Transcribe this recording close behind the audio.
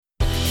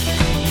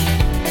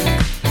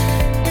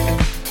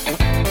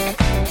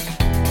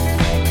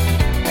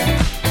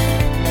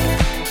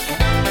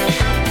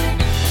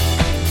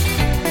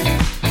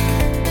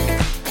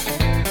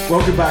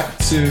Welcome back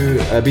to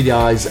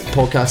BDI's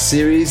podcast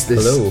series.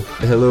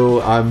 Hello.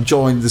 I'm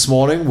joined this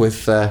morning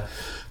with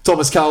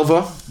Thomas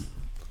Calver.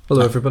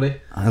 Hello, everybody.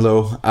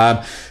 Hello.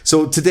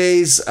 So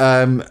today's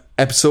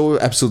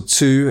episode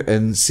 2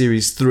 in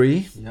series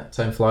 3. Yeah,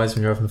 time flies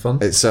when you're having fun.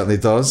 It certainly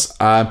does.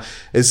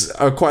 It's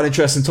quite an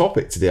interesting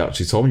topic today,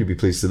 actually, Tom. You'll be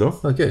pleased to know.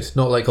 Oh, good.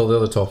 Not like all the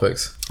other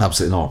topics.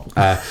 Absolutely not.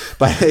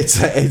 But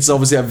it's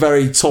obviously a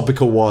very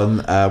topical one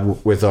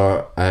with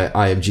our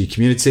IMG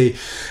community.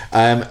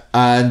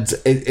 And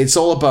it's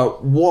all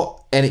about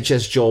what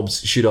NHS jobs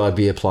should I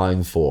be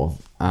applying for.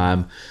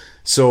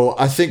 So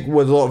I think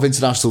with a lot of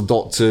international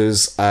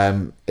doctors,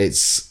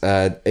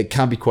 it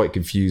can be quite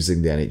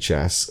confusing, the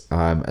NHS.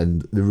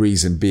 And the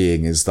reason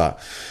being is that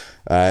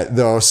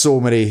there are so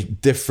many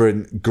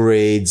different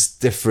grades,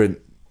 different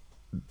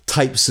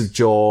types of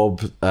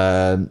job,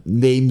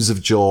 names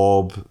of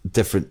job,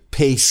 different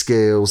pay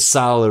scales,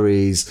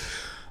 salaries,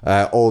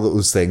 all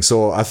those things.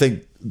 So I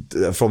think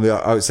from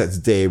the outset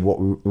today,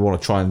 what we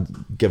want to try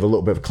and give a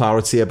little bit of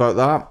clarity about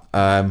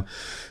that.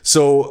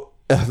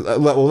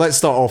 Well, let's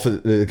start off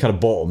at the kind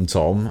of bottom,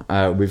 Tom.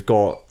 We've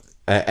got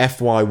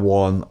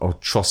FY1 or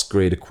trust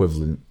grade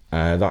equivalent.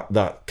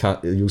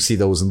 You'll see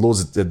those in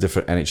loads of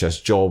different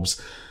NHS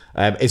jobs.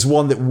 It's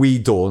one that we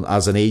don't,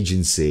 as an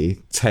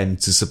agency,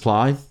 tend to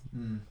supply.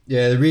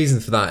 Yeah, the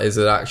reason for that is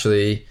that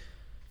actually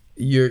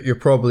you're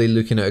probably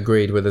looking at a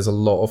grade where there's a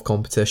lot of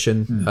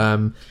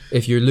competition.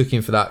 If you're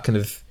looking for that kind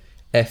of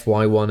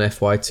FY1,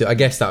 FY2, I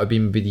guess that would be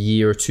maybe the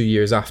year or 2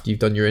 years after you've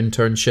done your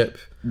internship,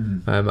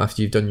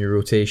 after you've done your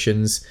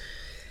rotations.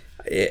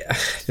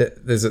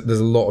 There's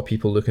a lot of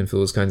people looking for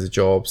those kinds of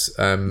jobs.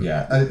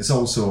 It's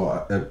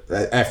also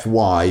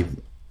FY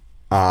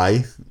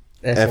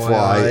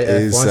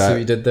is see what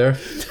you did there.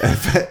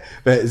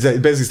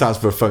 It basically stands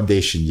for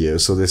foundation year.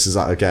 So this is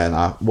again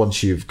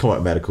once you've come out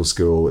of medical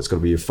school, it's going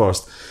to be your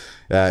first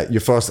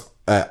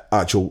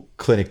actual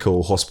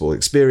clinical hospital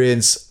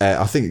experience.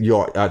 I think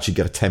you actually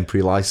get a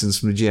temporary license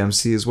from the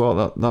GMC as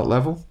well at that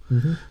level.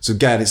 So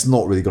again, it's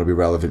not really going to be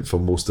relevant for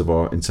most of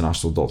our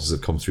international doctors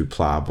that come through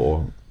PLAB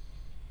or.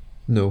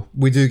 No,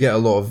 we do get a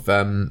lot of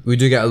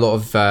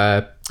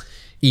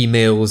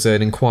emails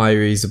and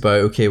inquiries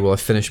about, okay, well, I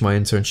finished my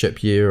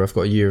internship year, I've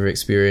got a year of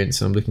experience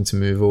and I'm looking to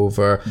move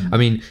over. I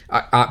mean,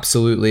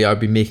 absolutely,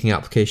 I'd be making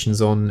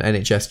applications on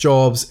NHS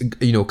jobs,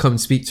 come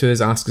speak to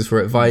us, ask us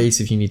for advice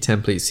if you need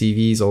template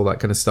CVs, all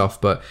that kind of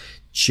stuff. But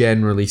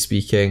generally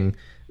speaking,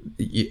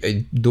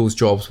 those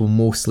jobs will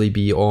mostly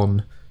be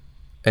on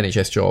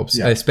NHS jobs,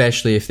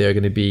 especially if they're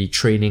going to be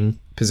training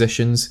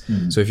positions.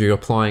 So if you're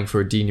applying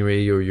for a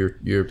deanery or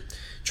you're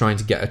trying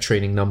to get a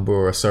training number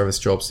or a service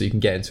job so you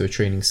can get into a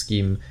training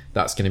scheme,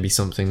 that's going to be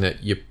something that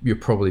you're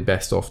probably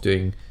best off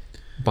doing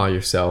by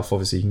yourself.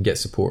 Obviously you can get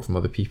support from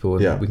other people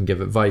and we can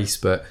give advice,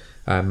 but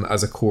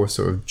as a core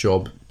sort of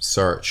job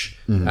search,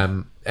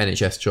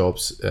 NHS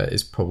jobs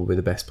is probably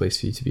the best place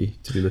for you to be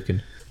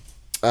looking.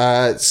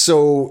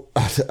 So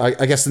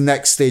I guess the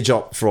next stage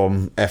up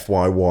from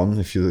FY1,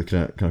 if you're looking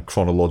at kind of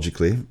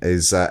chronologically,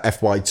 is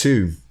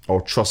FY2 or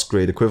trust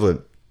grade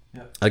equivalent.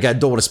 Again,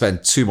 don't want to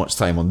spend too much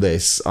time on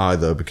this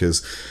either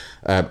because,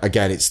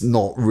 again, it's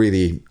not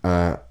really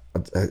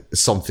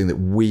something that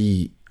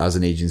we as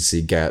an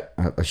agency get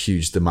a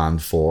huge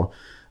demand for.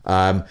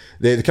 The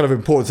kind of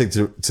important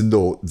thing to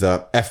note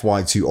that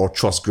FY2 or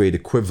trust grade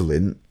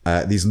equivalent,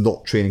 these are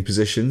not training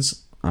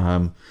positions.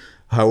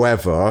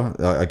 However,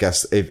 I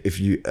guess if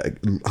you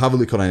have a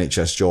look on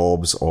NHS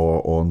jobs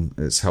or on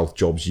its Health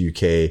Jobs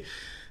UK,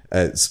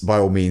 it's by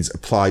all means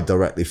apply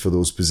directly for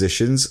those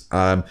positions.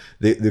 The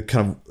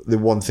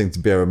one thing to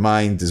bear in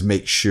mind is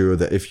make sure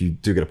that if you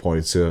do get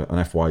appointed to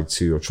an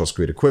FY2 or trust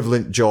grade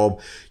equivalent job,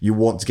 you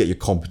want to get your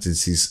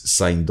competencies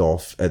signed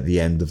off at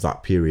the end of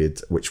that period,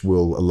 which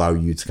will allow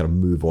you to kind of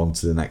move on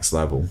to the next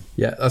level.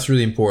 Yeah, that's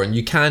really important.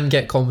 You can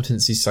get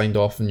competencies signed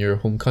off in your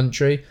home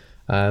country,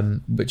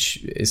 which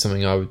is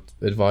something I would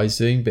advise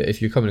doing. But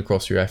if you're coming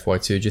across your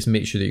FY2, just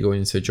make sure that you're going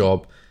into a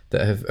job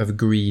that have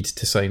agreed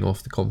to sign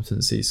off the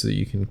competencies so that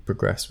you can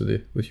progress with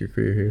your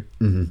career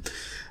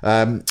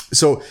here.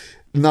 So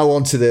now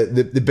on to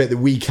the bit that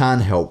we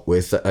can help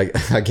with,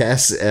 I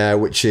guess,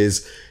 which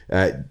is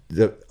I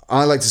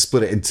like to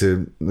split it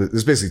into,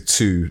 there's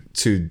basically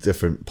two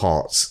different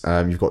parts.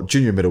 You've got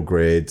junior middle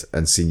grade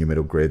and senior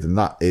middle grade, and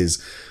that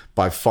is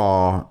by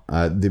far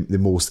the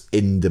most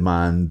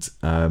in-demand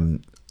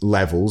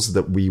levels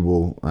that we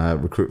will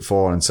recruit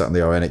for, and certainly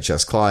our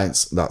NHS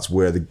clients, that's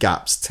where the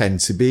gaps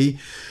tend to be.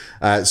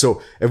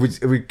 So if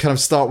we kind of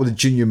start with a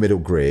junior middle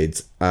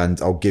grade,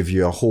 and I'll give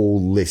you a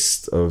whole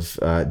list of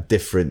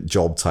different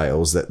job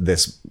titles that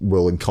this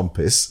will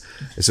encompass.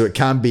 So it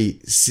can be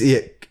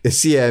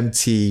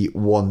CMT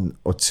 1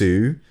 or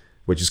 2,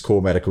 which is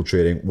core medical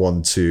training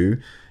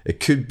 1-2. It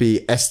could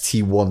be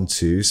ST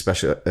 1-2,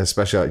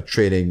 special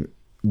training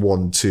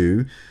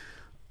 1-2,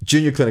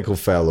 junior clinical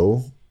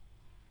fellow,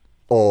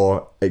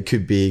 or it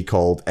could be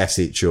called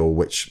SHO,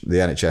 which the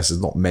NHS is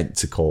not meant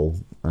to call.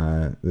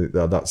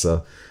 That's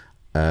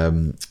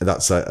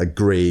that's a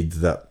grade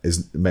that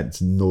is meant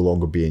to no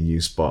longer be in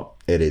use, but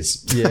it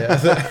is. Yeah,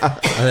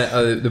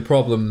 the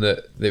problem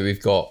that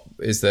we've got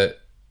is that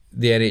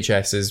the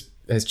NHS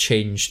has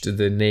changed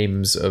the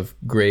names of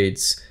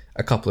grades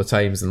a couple of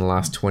times in the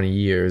last 20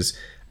 years,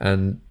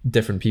 and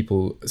different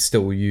people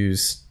still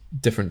use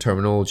different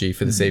terminology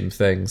for the same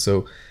thing.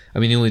 So, I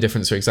mean, the only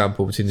difference, for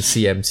example, between the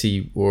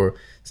CMT or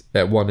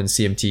 1 and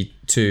CMT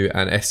 2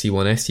 and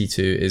ST1, ST2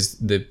 is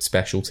the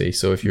specialty.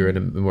 So if you're in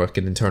an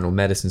internal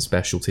medicine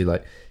specialty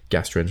like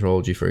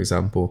gastroenterology, for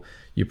example,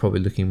 you're probably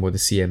looking more the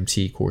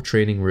CMT core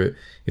training route.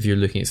 If you're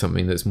looking at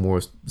something that's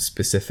more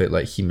specific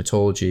like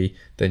hematology,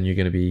 then you're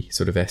going to be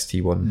sort of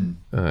ST1,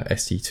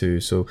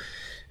 ST2. So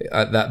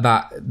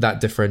that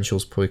differential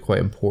is probably quite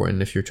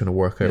important if you're trying to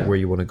work out where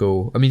you want to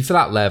go. I mean, for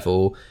that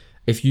level,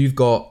 if you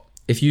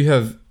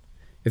have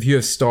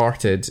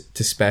started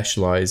to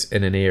specialize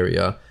in an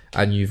area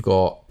and you've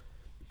got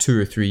 2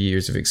 or 3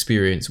 years of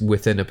experience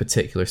within a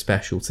particular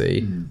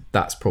specialty,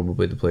 that's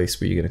probably the place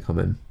where you're going to come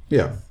in.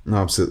 Yeah, no,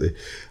 absolutely.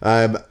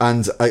 And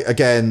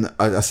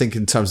I think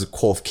in terms of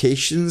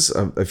qualifications,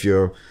 if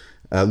you're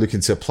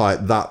looking to apply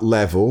at that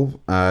level,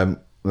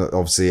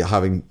 obviously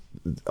having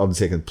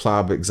undertaken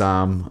PLAB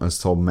exam, as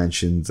Tom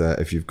mentioned,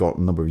 if you've got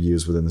a number of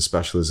years within the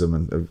specialism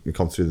and you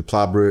come through the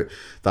PLAB route,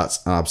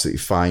 that's an absolutely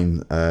fine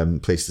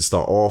place to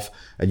start off,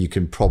 and you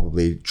can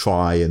probably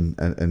try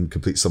and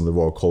complete some of the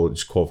Royal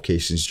College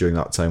qualifications during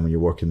that time when you're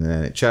working in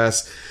the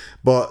NHS.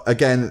 But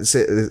again,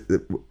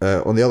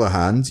 on the other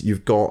hand,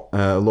 you've got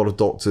a lot of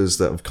doctors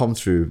that have come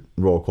through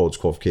Royal College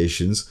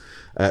qualifications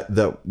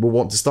that will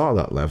want to start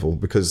at that level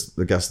because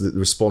I guess the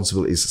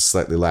responsibility is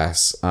slightly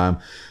less.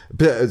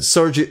 But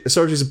surgery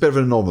is a bit of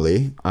an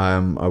anomaly.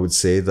 I would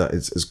say that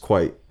it's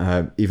quite,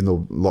 even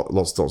though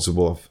lots of doctors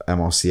will have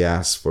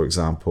MRCS, for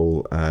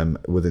example,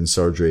 within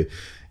surgery,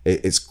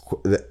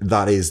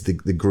 that is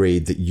the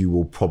grade that you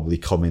will probably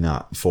come in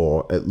at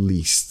for at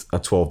least a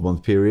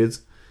 12-month period.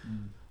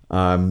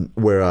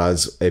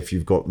 Whereas if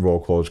you've got Royal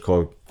College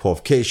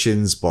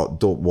qualifications but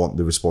don't want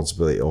the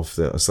responsibility of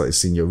a slightly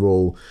senior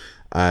role,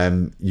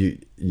 you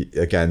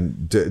again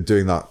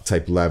doing that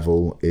type of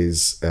level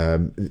is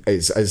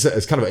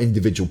it's kind of an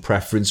individual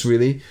preference,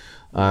 really.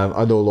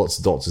 I know lots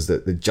of doctors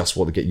that they just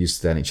want to get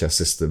used to the NHS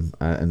system,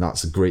 and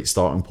that's a great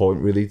starting point,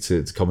 really,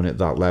 to come in at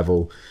that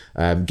level,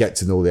 get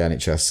to know the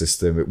NHS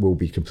system. It will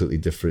be completely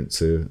different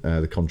to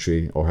the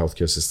country or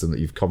healthcare system that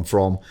you've come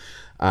from.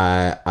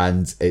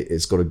 And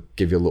it's got to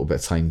give you a little bit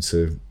of time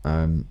to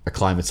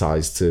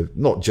acclimatise to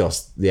not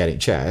just the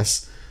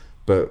NHS,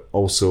 but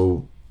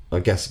also,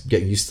 I guess,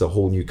 getting used to a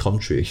whole new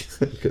country.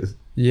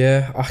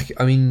 Yeah,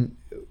 I mean,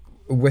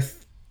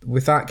 with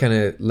that kind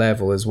of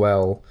level as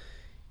well,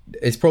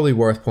 it's probably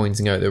worth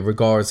pointing out that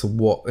regardless of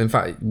what, in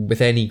fact,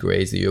 with any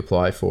grades that you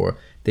apply for,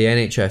 the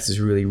NHS is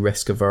really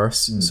risk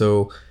averse.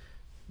 So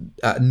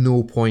at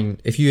no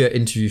point, if you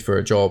interview for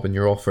a job and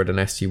you're offered an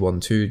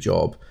ST1-2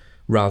 job,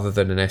 rather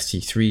than an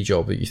ST3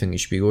 job that you think you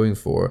should be going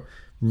for,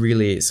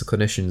 really it's the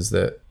clinicians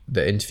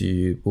that interview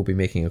you will be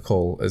making a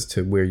call as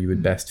to where you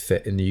would best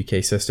fit in the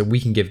UK system. We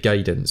can give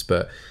guidance,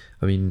 but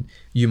I mean,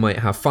 you might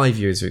have 5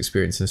 years of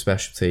experience in a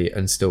specialty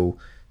and still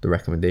the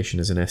recommendation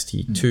is an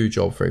ST2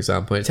 job, for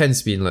example. And it tends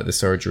to be in like the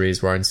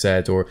surgeries, where Aaron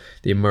said, or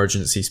the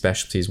emergency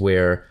specialties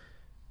where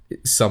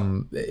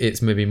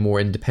it's maybe more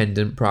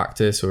independent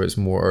practice or it's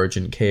more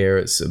urgent care,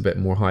 it's a bit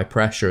more high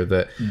pressure,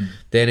 that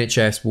the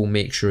NHS will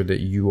make sure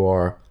that you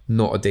are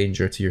not a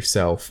danger to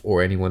yourself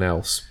or anyone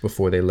else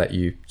before they let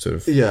you sort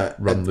of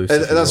run loose.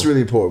 And that's a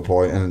really important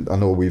point, and I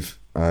know we've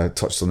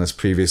touched on this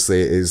previously,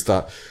 is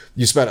that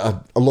you spent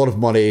a lot of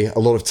money, a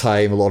lot of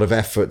time, a lot of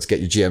effort to get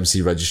your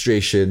GMC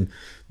registration.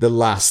 The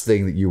last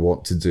thing that you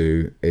want to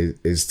do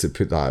is to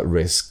put that at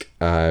risk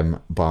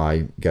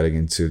by getting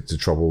into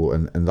trouble,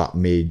 and that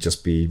may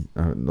just be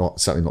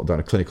certainly not down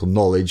to clinical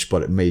knowledge,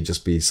 but it may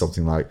just be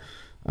something like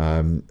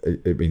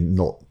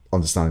not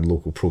understanding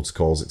local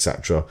protocols,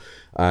 etc.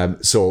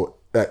 So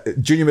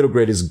junior middle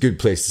grade is a good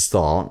place to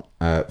start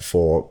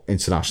for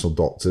international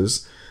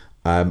doctors,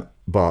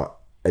 but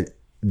I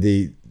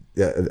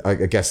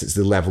guess it's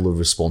the level of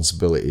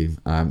responsibility.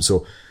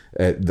 So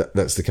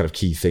that's the kind of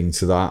key thing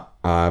to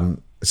that.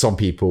 Some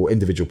people,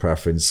 individual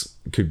preference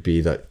could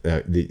be that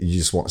you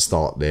just want to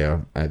start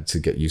there to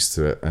get used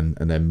to it and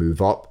then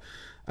move up.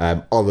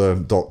 Other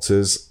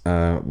doctors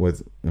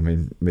with,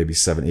 maybe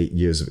 7-8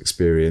 years of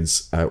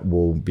experience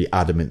will be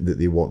adamant that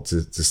they want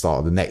to start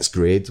at the next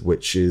grade,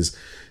 which is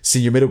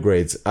senior middle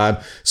grade.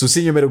 So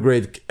senior middle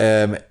grade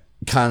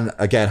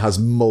has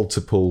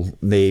multiple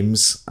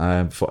names,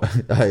 and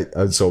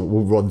so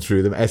we'll run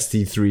through them.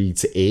 ST3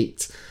 to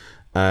 8.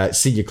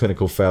 Senior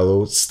clinical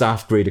fellow,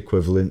 staff grade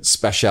equivalent,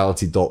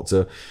 specialty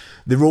doctor.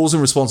 The roles and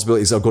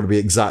responsibilities are going to be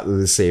exactly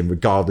the same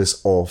regardless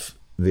of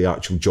the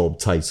actual job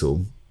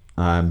title.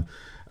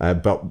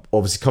 But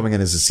obviously coming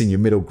in as a senior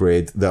middle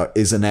grade, there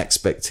is an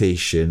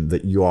expectation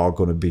that you are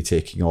going to be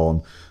taking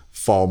on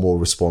far more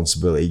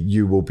responsibility.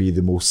 You will be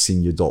the most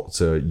senior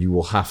doctor. You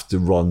will have to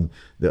run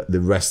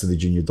the rest of the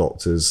junior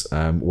doctors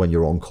when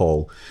you're on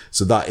call.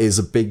 So that is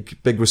a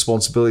big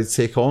responsibility to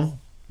take on.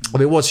 I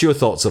mean, what's your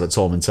thoughts on it,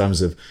 Tom, in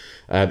terms of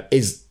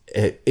is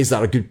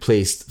that a good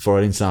place for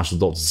an international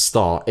doctor to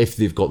start if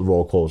they've got the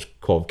Royal College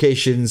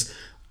qualifications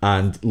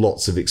and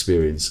lots of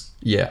experience?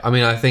 Yeah, I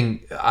mean, I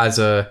think as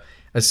an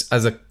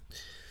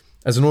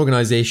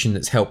organisation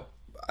that's helped,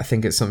 I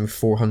think it's something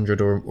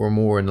 400 or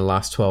more in the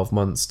last 12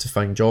 months to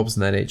find jobs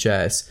in the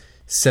NHS,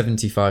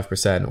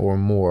 75% or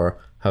more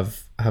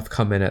have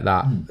come in at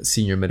that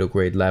senior middle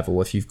grade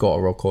level if you've got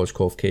a Royal College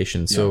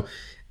qualification. So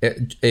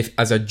if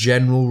as a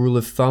general rule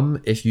of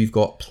thumb, if you've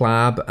got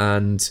PLAB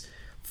and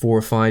 4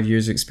 or 5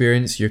 years of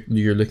experience,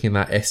 you're looking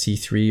at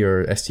ST3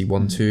 or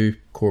ST12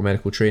 core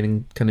medical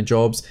training kind of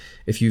jobs.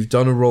 If you've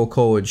done a Royal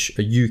College,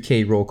 a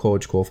UK Royal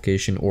College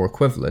qualification or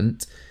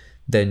equivalent,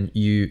 then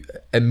you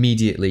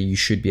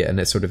should be at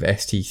a sort of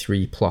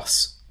ST3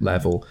 plus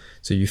level.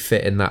 So you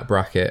fit in that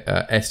bracket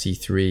at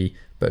ST3,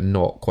 but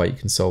not quite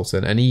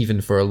consultant. And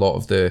even for a lot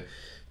of the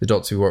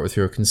doctors we work with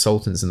who are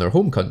consultants in their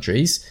home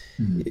countries,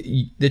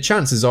 the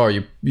chances are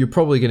you're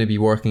probably going to be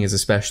working as a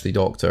specialty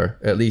doctor,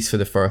 at least for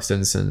the first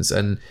instance.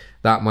 And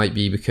that might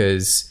be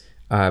because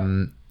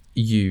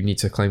you need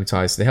to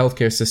acclimatise to the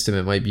healthcare system.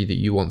 It might be that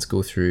you want to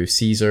go through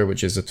CSER,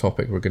 which is a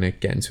topic we're going to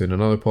get into in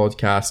another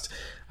podcast.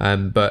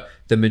 But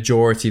the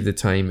majority of the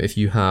time, if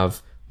you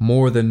have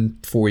more than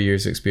 4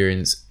 years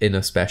experience in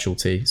a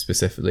specialty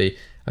specifically,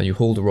 and you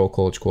hold a Royal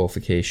College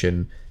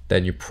qualification,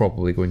 then you're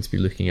probably going to be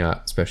looking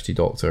at specialty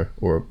doctor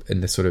or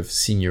in the sort of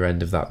senior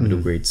end of that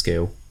middle grade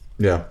scale.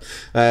 Yeah.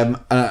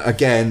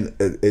 Again,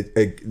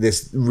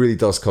 this really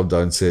does come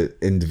down to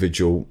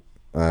individual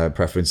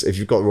preference. If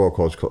you've got Royal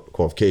College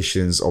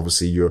qualifications,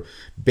 obviously your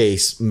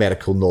base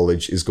medical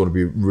knowledge is going to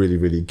be really,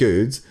 really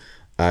good.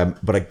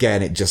 But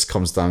again, it just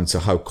comes down to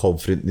how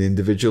confident the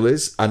individual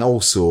is. And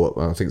also,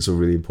 I think it's a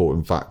really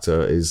important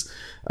factor is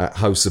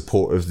how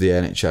supportive the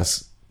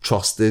NHS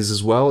trust is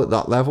as well at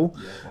that level.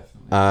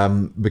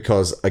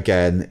 Because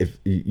again, if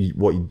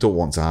what you don't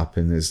want to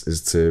happen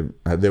is to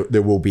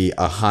there will be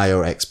a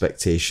higher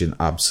expectation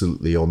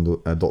absolutely on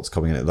the doctors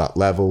coming in at that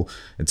level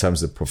in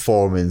terms of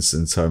performance,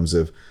 in terms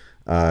of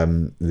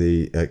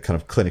the kind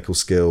of clinical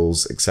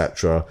skills,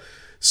 etc.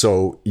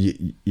 So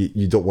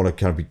you don't want to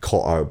kind of be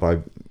caught out by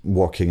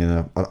working in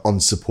an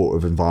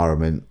unsupportive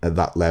environment at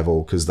that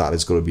level, because that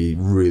is going to be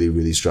really,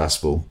 really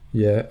stressful.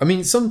 Yeah, I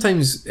mean,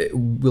 sometimes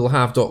we'll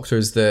have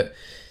doctors that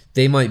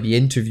they might be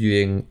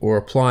interviewing or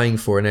applying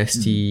for an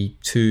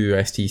ST2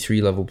 or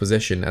ST3 level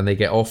position, and they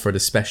get offered a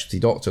specialty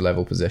doctor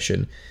level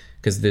position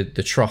because the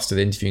trust of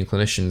the interviewing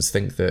clinicians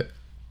think that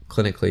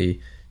clinically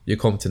you're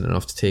competent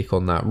enough to take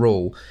on that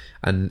role.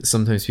 And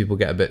sometimes people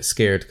get a bit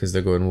scared because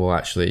they're going, well,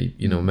 actually,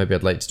 maybe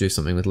I'd like to do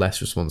something with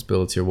less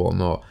responsibility or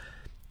whatnot.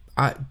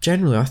 I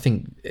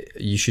think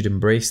you should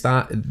embrace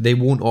that. They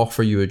won't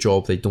offer you a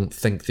job they don't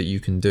think that you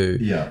can do.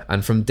 Yeah.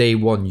 And from day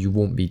one, you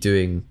won't be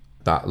doing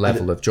that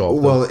level of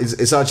job. Well,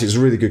 it's a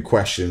really good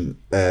question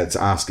to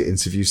ask at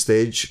interview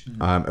stage.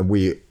 And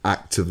we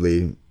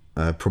actively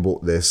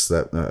promote this,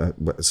 that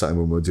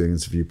certainly when we're doing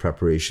interview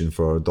preparation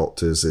for our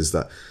doctors, is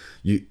that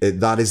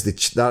that is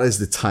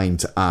the time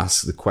to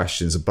ask the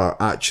questions about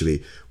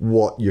actually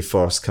what your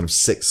first kind of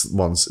 6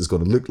 months is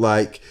going to look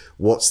like.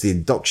 What's the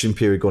induction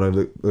period going to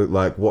look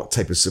like? What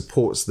type of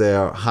support's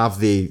there?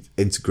 Have they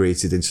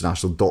integrated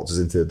international doctors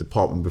into the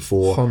department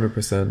before?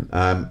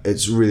 100%.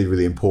 It's really,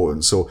 really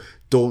important. So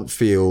don't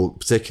feel,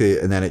 particularly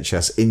in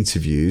NHS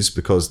interviews,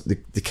 because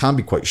they can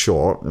be quite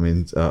short. I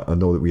mean, I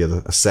know that we had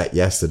a set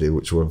yesterday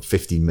which were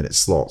 15-minute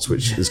slots,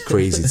 which is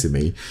crazy to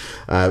me.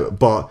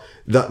 But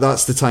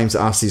that's the time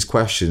to ask these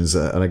questions.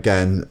 And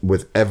again,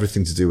 with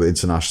everything to do with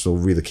international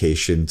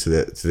relocation to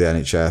the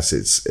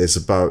NHS, it's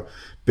about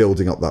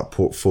building up that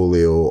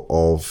portfolio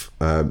of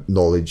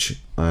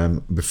knowledge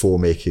before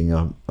making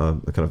a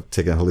kind of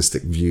taking a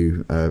holistic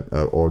view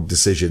or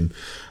decision.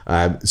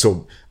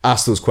 So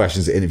ask those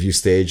questions at interview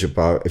stage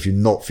about if you're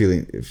not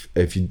feeling,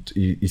 if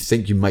you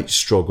think you might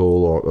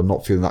struggle or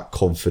not feeling that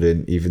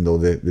confident, even though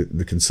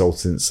the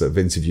consultants that have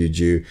interviewed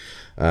you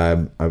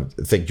I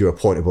think you're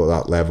appointable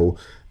at that level.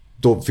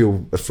 Don't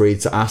feel afraid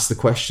to ask the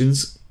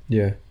questions.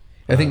 Yeah,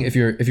 I think if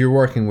you're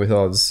working with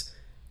us,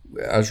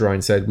 as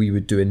Ryan said, we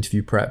would do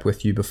interview prep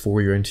with you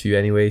before your interview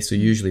anyway. So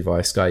usually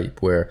via Skype,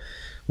 where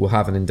we'll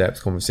have an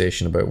in-depth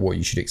conversation about what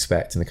you should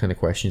expect and the kind of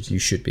questions you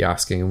should be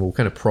asking, and we'll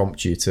kind of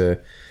prompt you to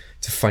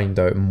find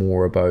out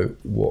more about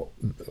what,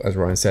 as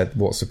Ryan said,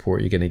 what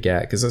support you're going to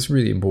get, because that's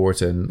really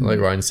important. Like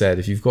Ryan said,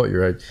 if you've got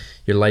your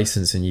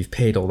license and you've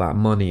paid all that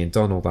money and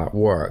done all that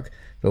work,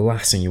 the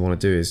last thing you want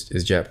to do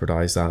is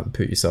jeopardize that and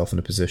put yourself in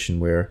a position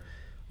where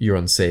you're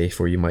unsafe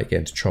or you might get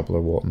into trouble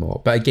or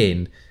whatnot. But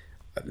again,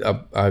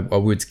 I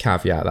would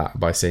caveat that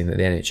by saying that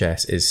the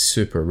NHS is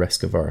super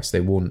risk averse. They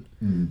won't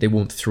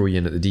throw you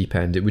in at the deep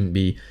end. It wouldn't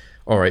be,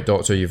 all right,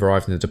 doctor, you've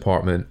arrived in the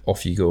department,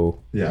 off you go.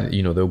 Yeah.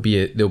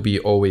 There'll be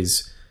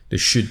always there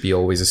should be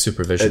always a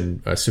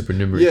supervision, a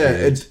supernumerary Yeah,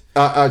 period.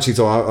 actually,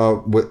 so I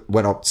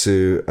went up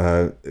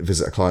to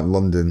visit a client in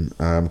London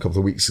a couple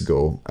of weeks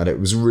ago, and it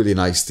was really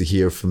nice to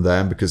hear from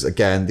them because,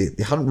 again,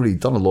 they hadn't really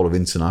done a lot of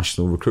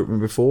international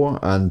recruitment before,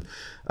 and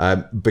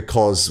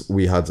because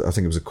we had, I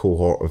think it was a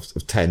cohort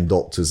of 10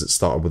 doctors that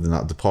started within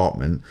that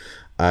department,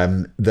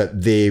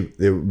 that they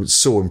were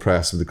so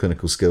impressed with the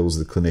clinical skills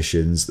of the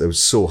clinicians. They were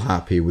so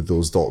happy with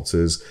those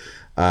doctors.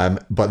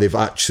 But they've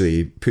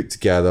actually put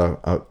together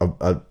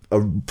a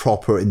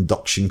proper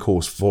induction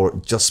course for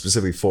just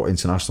specifically for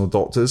international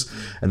doctors,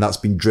 and that's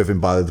been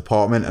driven by the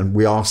department. And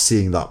we are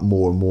seeing that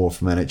more and more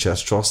from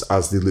NHS Trust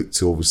as they look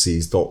to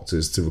overseas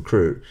doctors to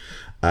recruit.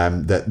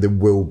 That there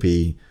will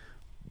be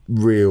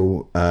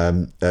real,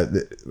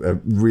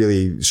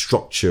 really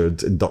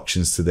structured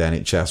inductions to the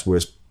NHS,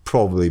 whereas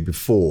probably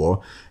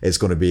before it's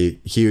going to be,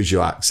 here's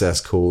your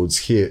access codes,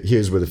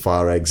 here's where the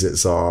fire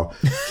exits are,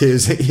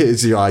 here's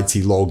your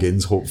IT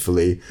logins,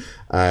 hopefully,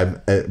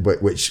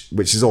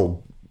 which is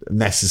all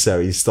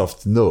necessary stuff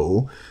to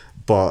know,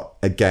 but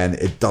again,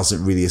 it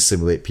doesn't really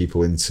assimilate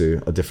people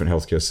into a different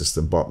healthcare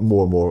system. But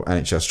more and more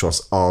NHS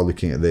trusts are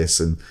looking at this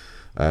in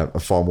a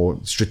far more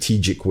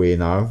strategic way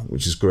now,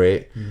 which is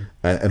great,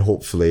 and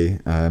hopefully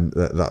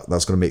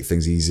that's going to make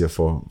things easier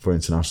for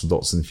international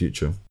doctors in the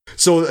future.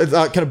 So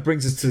that kind of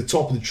brings us to the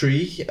top of the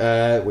tree,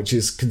 which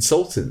is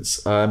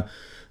consultants.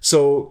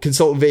 So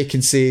consultant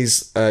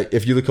vacancies,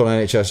 if you look on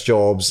NHS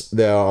jobs,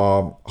 there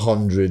are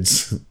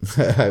hundreds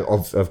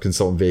of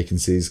consultant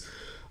vacancies.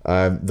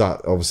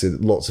 That obviously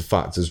lots of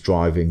factors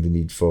driving the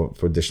need for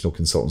additional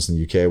consultants in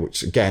the UK,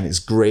 which again is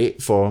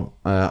great for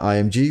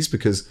IMGs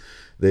because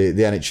the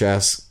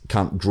NHS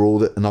can't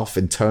grow it enough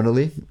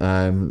internally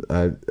at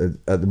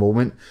the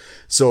moment.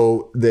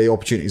 So the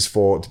opportunities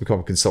to become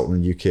a consultant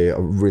in the UK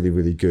are really,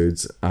 really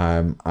good.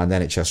 And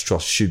NHS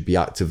Trust should be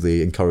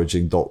actively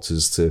encouraging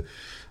doctors to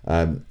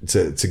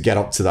get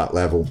up to that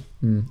level.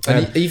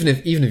 And even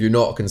if you're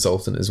not a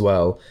consultant as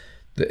well,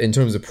 in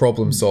terms of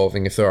problem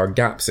solving, if there are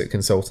gaps at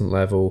consultant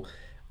level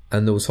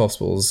and those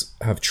hospitals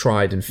have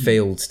tried and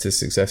failed to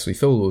successfully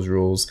fill those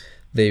roles,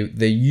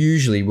 they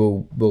usually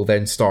will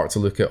then start to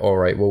look at, all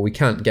right, well, we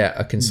can't get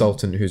a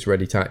consultant who's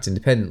ready to act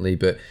independently,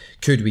 but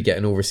could we get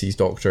an overseas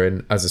doctor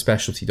in as a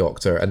specialty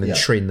doctor and then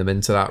train them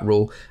into that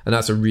role? And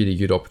that's a really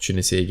good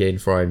opportunity again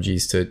for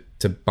IMGs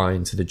to buy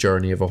into the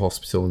journey of a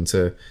hospital and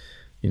to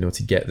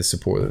get the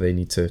support that they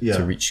need to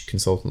reach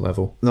consultant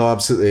level. No,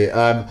 absolutely.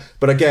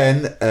 But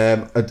again,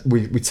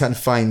 we tend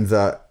to find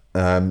that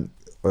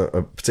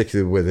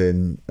particularly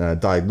within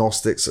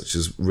diagnostics such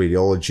as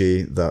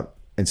radiology, that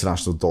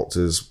international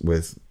doctors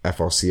with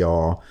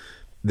FRCR,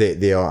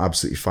 they are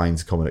absolutely fine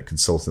to come in at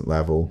consultant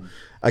level.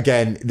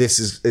 Again,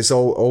 it's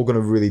all going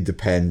to really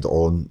depend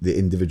on the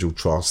individual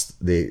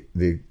trust, the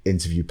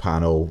interview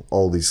panel,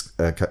 all these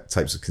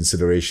types of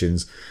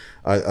considerations.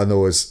 I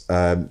know, as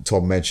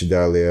Tom mentioned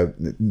earlier,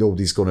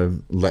 nobody's going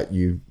to let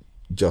you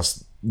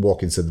just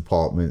walk into the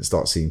department and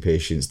start seeing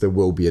patients. There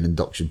will be an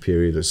induction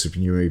period, a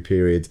supernumerary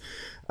period,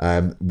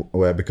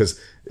 where, because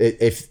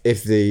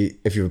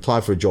if you've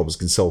applied for a job as a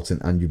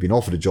consultant and you've been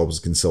offered a job as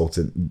a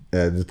consultant,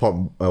 the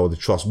department or the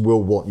trust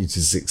will want you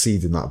to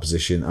succeed in that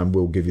position and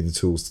will give you the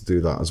tools to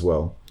do that as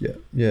well.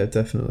 Yeah,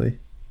 definitely.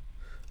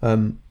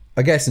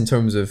 I guess in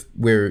terms of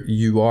where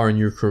you are in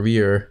your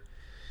career,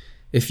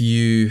 if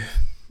you,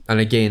 and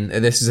again,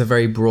 this is a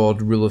very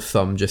broad rule of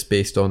thumb just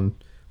based on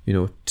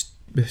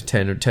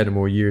 10 or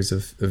more years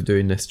of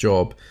doing this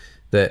job,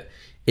 that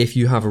if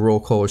you have a Royal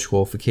College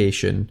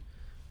qualification,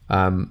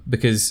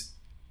 because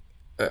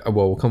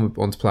we'll come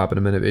on to PLAB in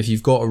a minute, but if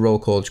you've got a Royal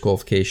College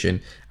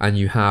qualification and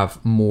you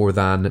have more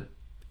than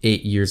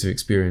 8 years of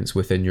experience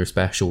within your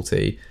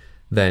specialty,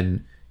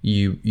 then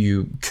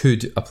you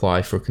could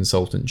apply for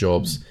consultant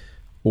jobs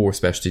or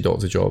specialty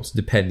doctor jobs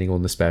depending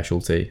on the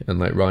specialty. And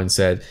like Ryan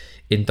said,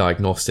 in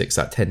diagnostics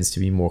that tends to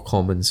be more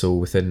common. So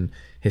within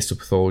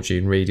histopathology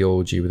and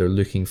radiology, where they're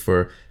looking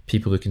for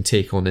people who can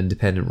take on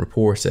independent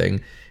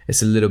reporting,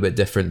 it's a little bit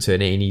different to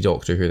an A&E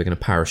doctor who they're going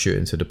to parachute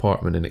into a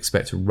department and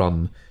expect to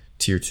run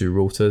tier 2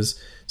 rotas.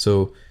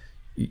 So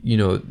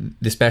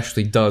the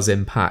specialty does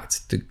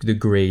impact the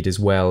grade as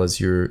well as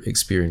your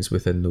experience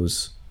within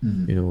those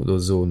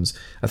those zones.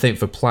 I think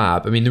for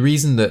PLAB, I mean, the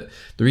reason that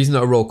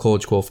a Royal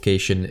College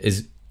qualification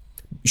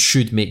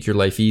should make your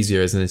life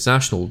easier as an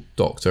international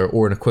doctor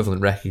or an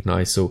equivalent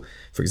recognised. So,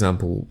 for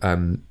example,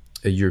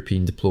 a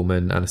European diploma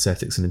in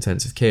anaesthetics and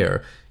intensive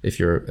care, if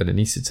you're an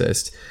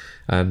anaesthetist,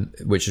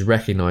 which is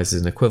recognised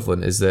as an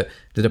equivalent, is that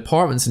the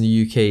departments in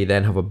the UK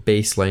then have a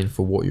baseline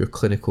for what your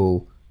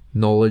clinical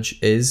knowledge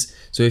is.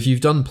 So if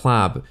you've done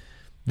PLAB,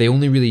 they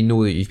only really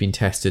know that you've been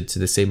tested to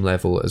the same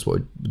level as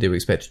what they would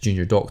expect a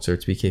junior doctor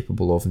to be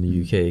capable of in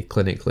the UK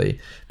clinically.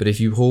 But if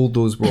you hold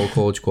those Royal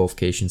College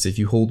qualifications, if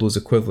you hold those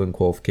equivalent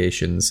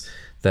qualifications,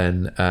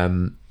 then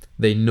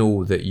they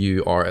know that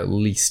you are at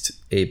least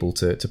able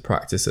to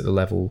practice at the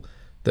level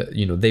that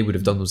they would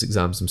have done those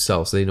exams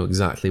themselves, so they know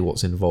exactly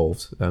what's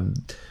involved.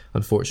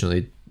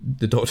 Unfortunately,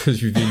 the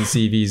doctors reviewing the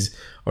CVs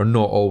are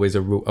not always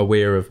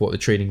aware of what the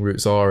training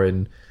routes are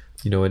in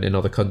in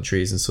other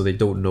countries, and so they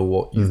don't know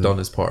what you've done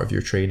as part of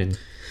your training.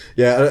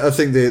 Yeah, I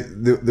think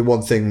the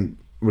one thing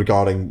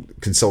regarding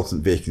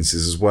consultant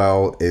vacancies as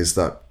well is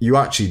that you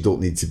actually don't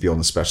need to be on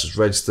the specialist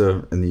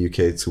register in the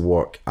UK to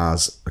work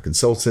as a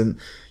consultant.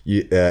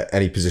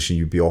 Any position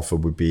you'd be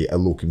offered would be a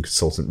locum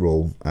consultant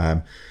role.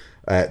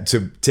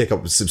 To take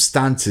up a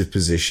substantive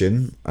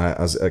position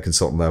as a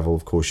consultant level,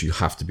 of course, you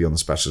have to be on the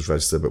specialist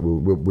register, but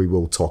we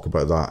will talk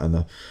about that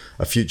in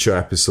a future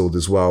episode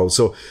as well.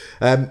 So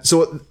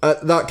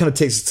that kind of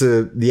takes us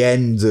to the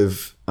end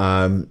of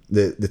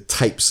the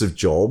types of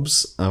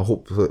jobs.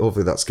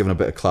 Hopefully that's given a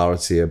bit of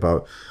clarity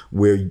about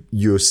where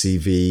your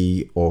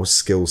CV or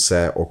skill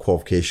set or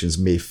qualifications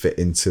may fit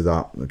into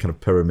that kind of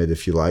pyramid,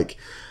 if you like.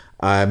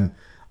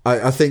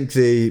 I think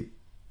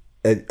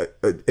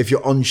if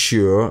you're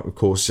unsure, of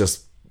course,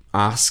 just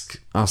ask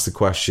the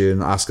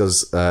question. Ask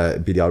us,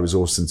 BDI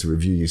Resourcing, to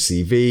review your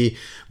CV.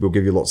 We'll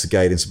give you lots of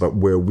guidance about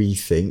where we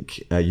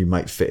think you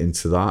might fit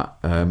into that.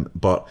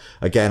 But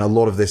again, a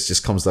lot of this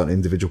just comes down to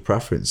individual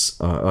preference.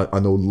 I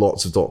know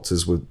lots of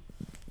doctors with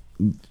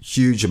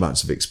huge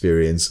amounts of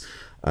experience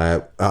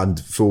and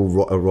full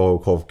Royal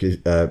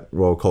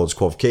College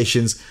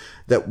qualifications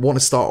that want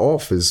to start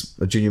off as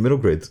a junior middle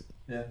grade.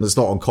 Yeah. It's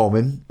not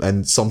uncommon,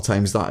 and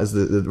sometimes that is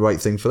the right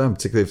thing for them,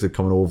 particularly if they're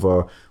coming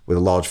over with a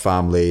large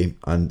family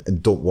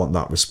and don't want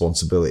that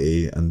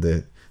responsibility and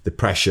the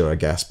pressure, I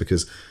guess,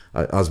 because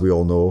as we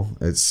all know,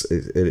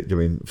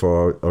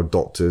 for our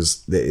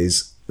doctors, it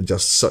is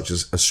just such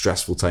a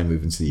stressful time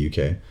moving to the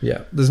UK.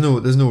 Yeah, there's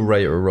no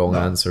right or wrong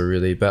answer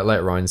really, but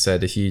like Ryan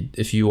said, if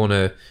you want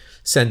to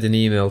send an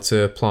email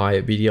to apply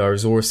at BDI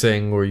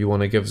Resourcing, or you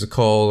want to give us a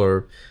call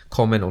or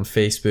comment on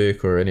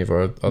Facebook or any of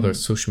our other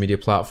social media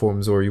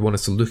platforms, or you want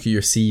us to look at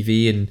your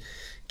CV and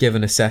give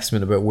an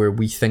assessment about where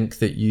we think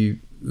that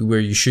where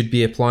you should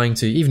be applying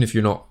to, even if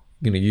you're not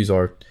going to use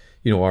our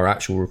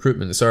actual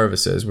recruitment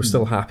services, we're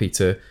still happy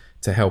to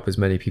help as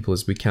many people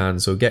as we can.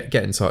 So get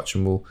in touch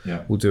and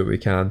we'll do what we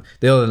can.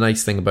 The other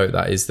nice thing about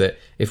that is that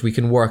if we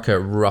can work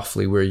out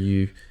roughly where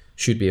you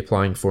should be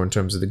applying for in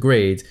terms of the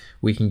grade,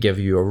 we can give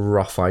you a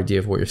rough idea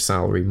of what your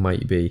salary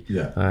might be.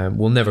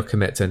 We'll never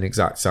commit to an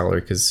exact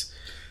salary because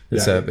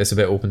it's a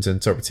bit open to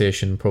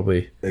interpretation.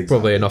 Probably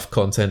enough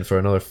content for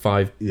another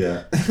 5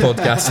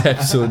 podcast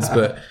episodes,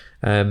 but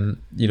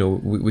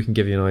we can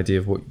give you an idea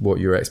of what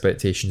your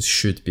expectations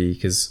should be,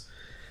 because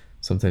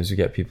sometimes we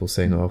get people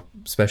saying, "Oh,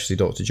 specialty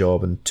doctor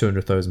job and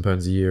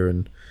 £200,000 a year,"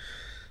 and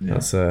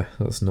that's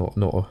not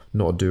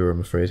a doer, I'm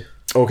afraid.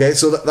 Okay,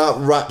 so that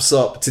wraps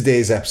up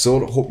today's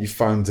episode. I hope you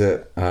found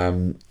it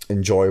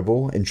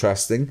enjoyable,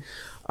 interesting.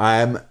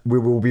 We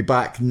will be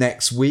back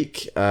next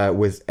week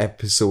with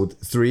episode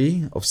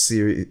 3 of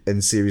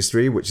series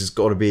 3, which has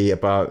got to be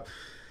about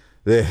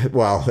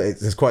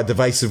it's quite a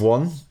divisive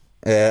one.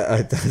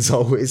 As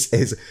always,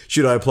 is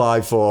should I apply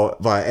via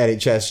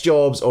NHS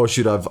jobs or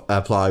should I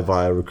apply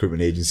via a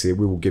recruitment agency?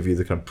 We will give you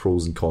the kind of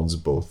pros and cons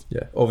of both.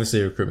 Yeah,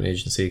 obviously a recruitment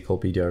agency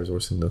called BDI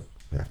Resourcing though.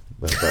 Yeah,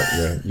 but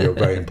you're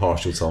very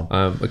impartial, Tom.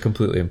 I'm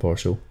completely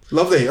impartial.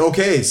 Lovely.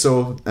 Okay,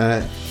 so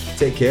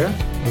take care.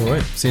 All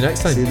right. See you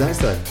next time.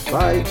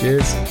 Bye.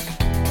 Cheers.